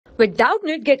With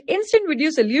Doubtnut, get instant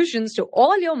video solutions to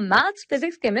all your maths,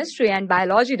 physics, chemistry, and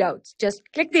biology doubts. Just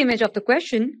click the image of the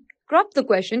question, crop the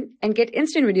question, and get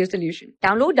instant video solution.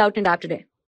 Download Doubtnut app today.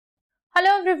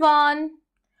 Hello everyone.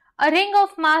 A ring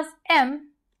of mass m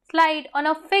slide on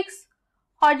a fixed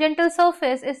horizontal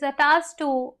surface is attached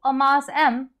to a mass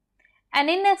m, an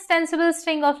inextensible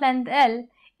string of length L.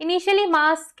 Initially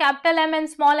mass capital M and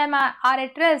small m are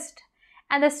at rest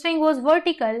and the string was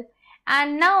vertical,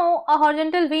 and now a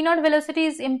horizontal v0 velocity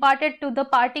is imparted to the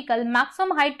particle,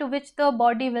 maximum height to which the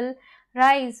body will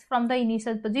rise from the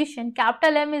initial position.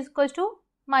 Capital M is equals to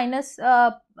minus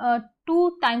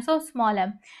 2 times of small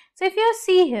m. So if you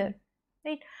see here,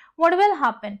 right, what will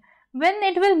happen when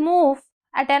it will move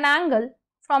at an angle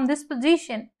from this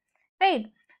position, right?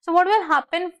 So what will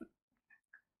happen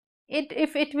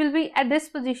if it will be at this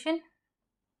position?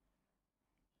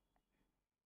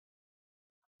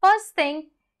 First thing,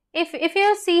 if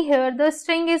you see here, the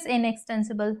string is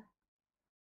inextensible.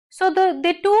 So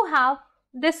the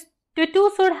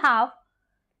two should have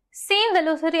same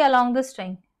velocity along the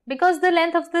string, because the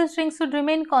length of the string should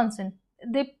remain constant.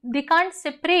 They can't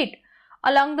separate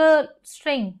along the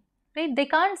string, right? They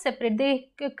can't separate.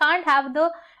 They can't have the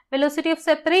velocity of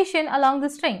separation along the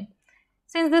string,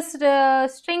 since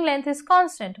this string length is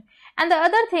constant. And the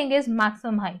other thing is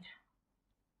maximum height.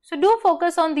 So do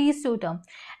focus on these two terms.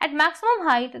 At maximum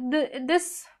height,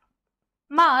 this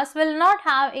mass will not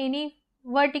have any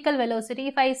vertical velocity.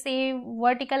 If I say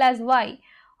vertical as y,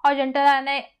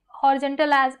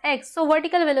 horizontal as x, so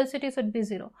vertical velocity should be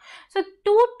 0. So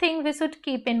two things we should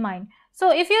keep in mind.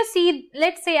 So if you see,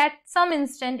 let's say at some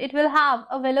instant it will have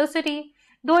a velocity,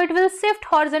 though it will shift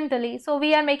horizontally, so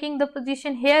we are making the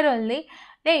position here only,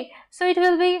 right? So it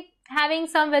will be having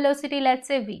some velocity, let's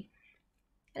say v,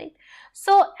 right?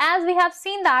 So as we have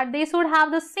seen that they should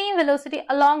have the same velocity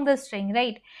along the string,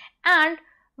 right? And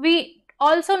we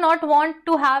also not want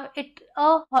to have it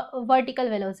a vertical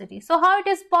velocity. So how it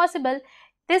is possible?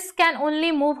 This can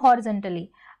only move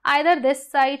horizontally, either this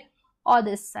side or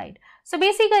this side. So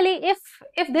basically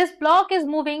if this block is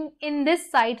moving in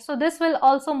this side, so this will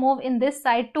also move in this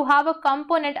side to have a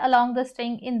component along the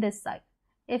string in this side.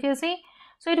 If you see,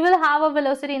 so it will have a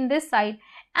velocity in this side,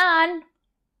 and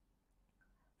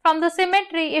from the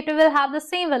symmetry it will have the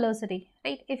same velocity,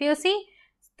 right? If you see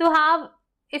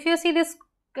this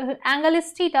angle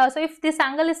is theta, so if this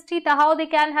angle is theta, how they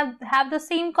can have the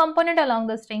same component along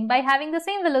the string? By having the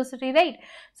same velocity, right?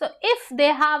 So if they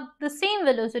have the same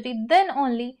velocity, then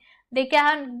only they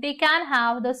can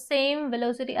have the same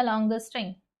velocity along the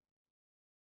string,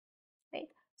 right?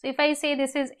 So if I say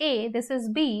this is A, this is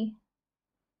B,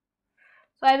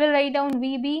 so I will write down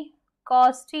VB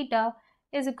cos theta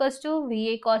is equals to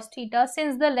VA cos theta,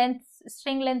 since the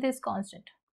string length is constant.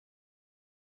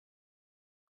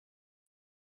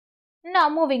 Now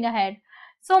moving ahead.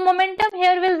 So momentum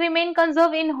here will remain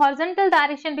conserved in horizontal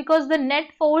direction because the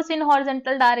net force in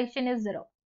horizontal direction is 0.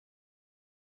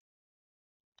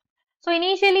 So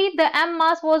initially the m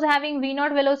mass was having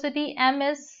v0 velocity, m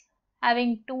is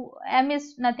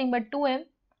nothing but 2m.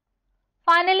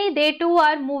 Finally they two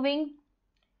are moving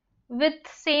with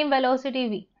same velocity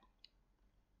v.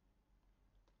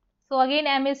 So again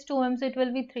m is 2m, so it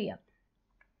will be 3m.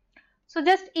 So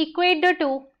just equate the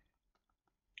two.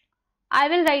 I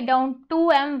will write down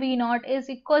 2m v0 is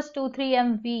equals to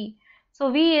 3m v.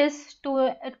 So v is 2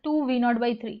 v0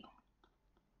 by 3.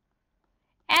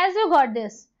 As you got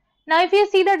this. Now if you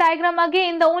see the diagram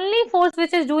again, the only force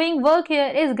which is doing work here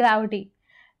is gravity.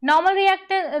 Normal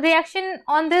reaction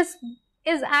on this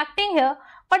is acting here,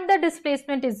 but the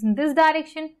displacement is in this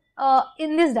direction,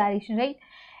 right?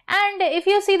 And if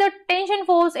you see the tension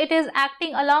force, it is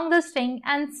acting along the string,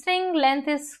 and string length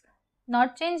is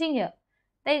not changing here,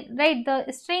 right?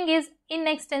 The string is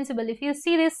inextensible. If you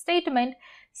see this statement,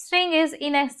 string is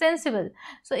inextensible.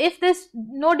 So if this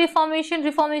no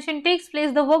reformation takes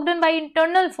place, the work done by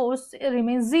internal force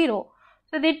remains 0.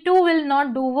 So the two will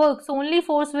not do work. So only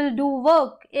force will do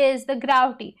work is the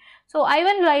gravity. So I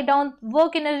will write down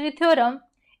work energy theorem,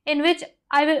 in which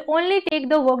I will only take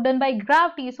the work done by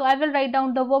gravity. So I will write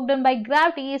down the work done by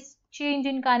gravity is change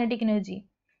in kinetic energy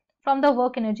from the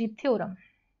work energy theorem.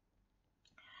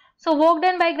 So work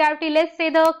done by gravity, let's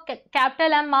say the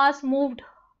capital M mass moved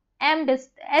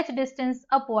h distance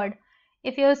upward.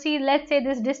 If you see, let's say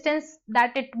this distance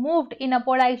that it moved in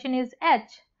upward direction is h.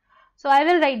 So I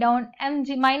will write down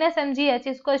mg minus mgh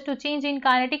is equals to change in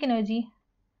kinetic energy,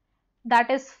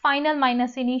 that is final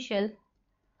minus initial.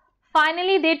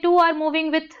 Finally they two are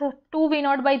moving with 2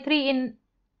 v0 by 3 in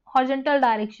horizontal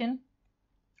direction.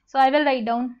 So I will write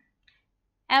down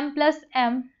m plus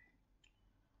m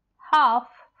half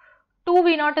 2 2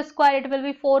 V naught square, it will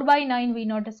be 4 by 9 V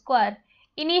naught square.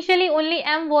 Initially only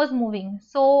m was moving,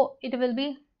 so it will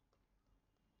be,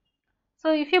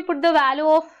 so if you put the value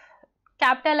of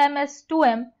capital M as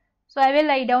 2m, so I will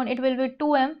write down it will be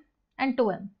 2m and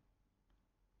 2m.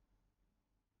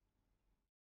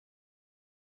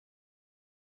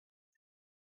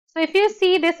 So if you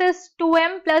see, this is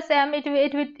 2m plus m, it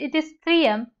is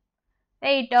 3m,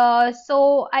 right?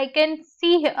 So I can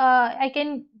see,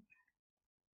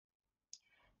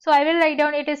 so I will write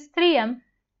down it is 3m,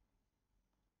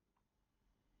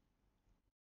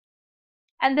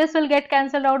 and this will get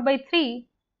cancelled out by 3,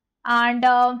 and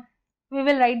we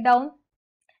will write down,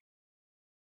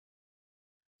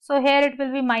 so here it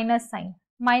will be minus sign,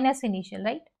 minus initial,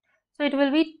 right? So it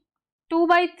will be 2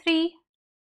 by 3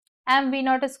 m v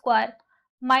naught square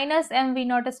minus m v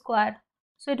naught square,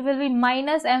 so it will be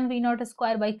minus m v naught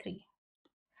square by 3,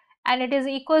 and it is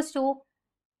equals to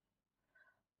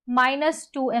minus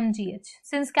 2 mgh,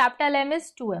 since capital M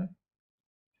is 2m.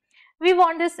 We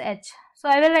want this h, so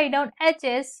I will write down h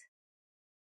is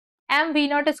m v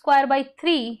naught square by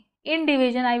 3, in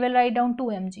division I will write down 2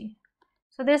 mg.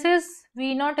 So this is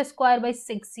v naught square by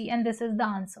 6c, and this is the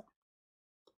answer.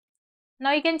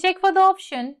 Now you can check for the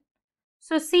option.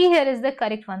 So C here is the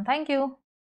correct one. Thank you.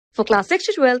 For class 6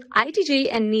 to 12, IIT JEE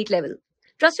and NEET level.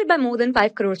 Trusted by more than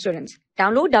 5 crore students.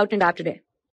 Download Doubtnut app today.